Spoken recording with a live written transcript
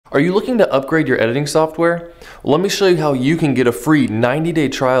Are you looking to upgrade your editing software? Well, let me show you how you can get a free 90-day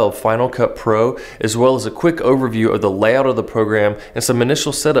trial of Final Cut Pro, as well as a quick overview of the layout of the program and some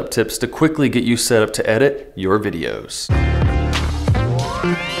initial setup tips to quickly get you set up to edit your videos.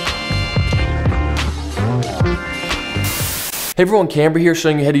 Hey everyone, Camber here,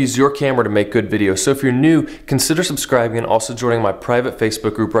 showing you how to use your camera to make good videos. So if you're new, consider subscribing and also joining my private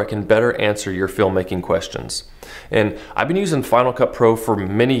Facebook group where I can better answer your filmmaking questions. And I've been using Final Cut Pro for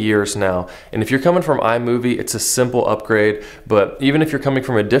many years now, and if you're coming from iMovie, it's a simple upgrade, but even if you're coming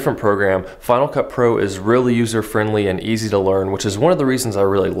from a different program, Final Cut Pro is really user-friendly and easy to learn, which is one of the reasons I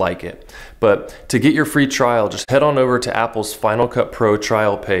really like it. But to get your free trial, just head on over to Apple's Final Cut Pro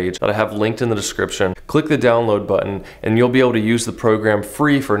trial page that I have linked in the description, click the download button, and you'll be able to use the program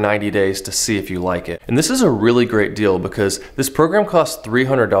free for 90 days to see if you like it. And this is a really great deal because this program costs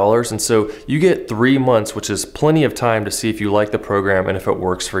 $300, and so you get 3 months, which is plenty of time to see if you like the program and if it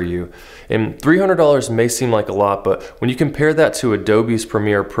works for you. And $300 may seem like a lot, but when you compare that to Adobe's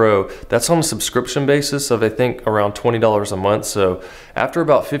Premiere Pro, that's on a subscription basis of I think around $20 a month. So after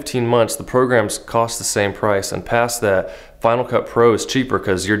about 15 months, the programs cost the same price, and past that, Final Cut Pro is cheaper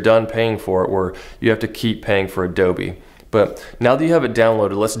because you're done paying for it, where you have to keep paying for Adobe. But now that you have it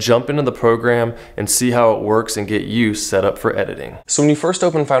downloaded, let's jump into the program and see how it works and get you set up for editing. So when you first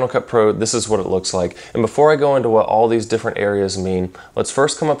open Final Cut Pro, this is what it looks like. And before I go into what all these different areas mean, let's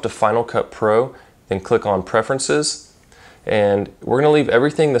first come up to Final Cut Pro, then click on Preferences. And we're gonna leave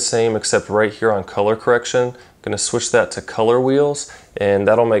everything the same except right here on color correction. I'm gonna switch that to color wheels, and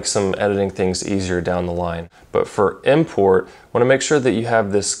that'll make some editing things easier down the line. But for import, I wanna make sure that you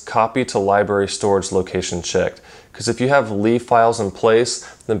have this copy to library storage location checked. Because if you have leave files in place,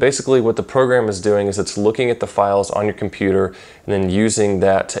 then basically what the program is doing is it's looking at the files on your computer and then using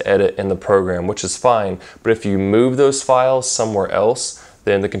that to edit in the program, which is fine. But if you move those files somewhere else,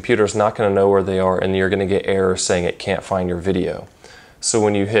 then the computer is not going to know where they are, and you're going to get errors saying it can't find your video. So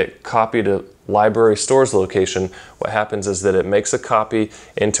when you hit copy to library storage location, what happens is that it makes a copy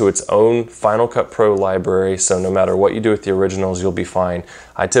into its own Final Cut Pro library, so no matter what you do with the originals, you'll be fine.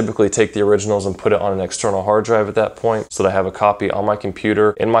 I typically take the originals and put it on an external hard drive at that point, so that I have a copy on my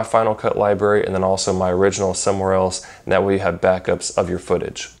computer in my Final Cut library, and then also my original somewhere else, and that way you have backups of your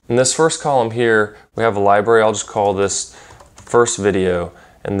footage. In this first column here, we have a library. I'll just call this first video,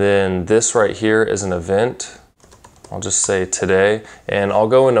 and then this right here is an event. I'll just say today, and I'll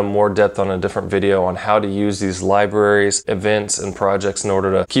go into more depth on a different video on how to use these libraries, events, and projects in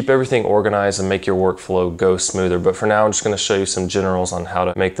order to keep everything organized and make your workflow go smoother. But for now, I'm just going to show you some generals on how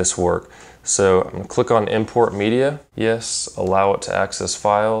to make this work. So I'm going to click on Import Media. Yes, allow it to access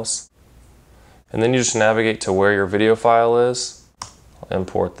files. And then you just navigate to where your video file is. I'll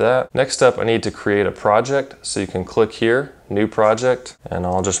import that. Next up, I need to create a project. So you can click here, New Project, and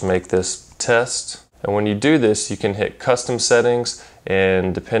I'll just make this Test. And when you do this, you can hit custom settings,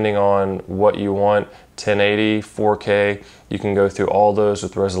 and depending on what you want, 1080, 4K, you can go through all those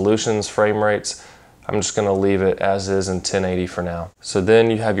with resolutions, frame rates. I'm just gonna leave it as is in 1080 for now. So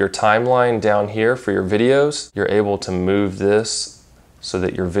then you have your timeline down here for your videos. You're able to move this so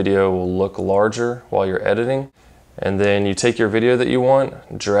that your video will look larger while you're editing. And then you take your video that you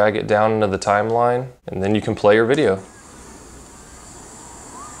want, drag it down into the timeline, and then you can play your video.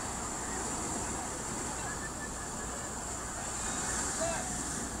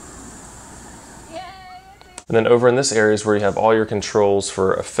 And then over in this area is where you have all your controls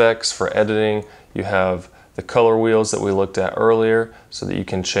for effects, for editing. You have the color wheels that we looked at earlier so that you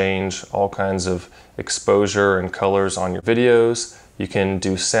can change all kinds of exposure and colors on your videos. You can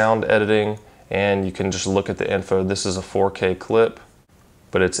do sound editing, and you can just look at the info. This is a 4K clip,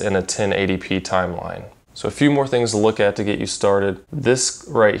 but it's in a 1080p timeline. So a few more things to look at to get you started. This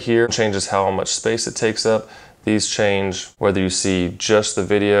right here changes how much space it takes up. These change whether you see just the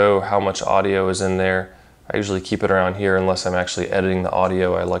video, how much audio is in there. I usually keep it around here unless I'm actually editing the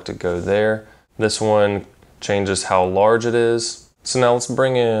audio. I like to go there. This one changes how large it is. So now let's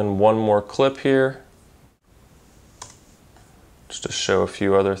bring in one more clip here, just to show a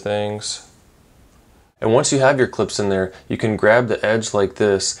few other things. And once you have your clips in there, you can grab the edge like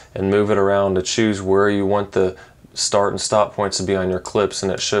this and move it around to choose where you want the start and stop points to be on your clips,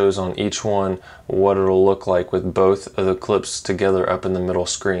 and it shows on each one what it'll look like with both of the clips together up in the middle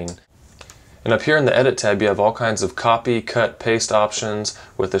screen. And up here in the Edit tab, you have all kinds of copy, cut, paste options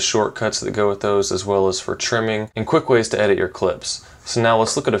with the shortcuts that go with those, as well as for trimming and quick ways to edit your clips. So now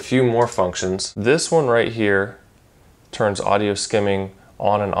let's look at a few more functions. This one right here turns audio skimming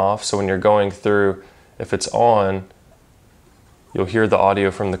on and off. So when you're going through, if it's on, you'll hear the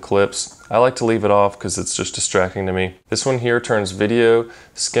audio from the clips. I like to leave it off because it's just distracting to me. This one here turns video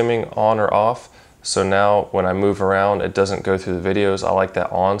skimming on or off. So now when I move around, it doesn't go through the videos. I like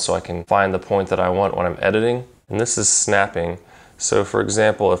that on so I can find the point that I want when I'm editing. And this is snapping. So for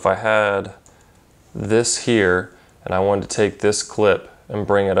example, if I had this here and I wanted to take this clip and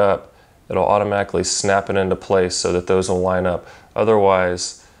bring it up, it'll automatically snap it into place so that those will line up.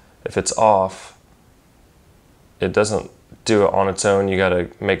 Otherwise, if it's off, it doesn't do it on its own. You gotta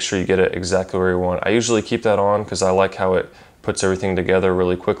make sure you get it exactly where you want. I usually keep that on because I like how it puts everything together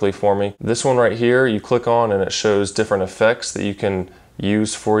really quickly for me. This one right here, you click on and it shows different effects that you can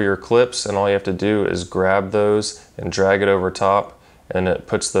use for your clips, and all you have to do is grab those and drag it over top and it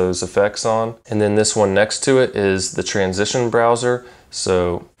puts those effects on. And then this one next to it is the transition browser.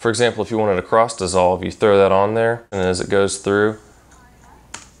 So for example, if you wanted a cross dissolve, you throw that on there, and as it goes through,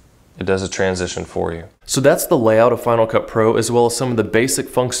 it does a transition for you. So that's the layout of Final Cut Pro, as well as some of the basic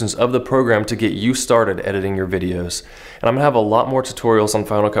functions of the program to get you started editing your videos. And I'm gonna have a lot more tutorials on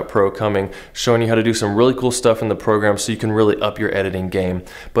Final Cut Pro coming, showing you how to do some really cool stuff in the program so you can really up your editing game.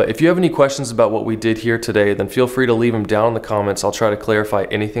 But if you have any questions about what we did here today, then feel free to leave them down in the comments. I'll try to clarify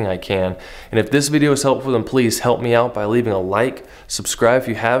anything I can. And if this video is helpful, then please help me out by leaving a like, subscribe if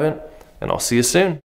you haven't, and I'll see you soon.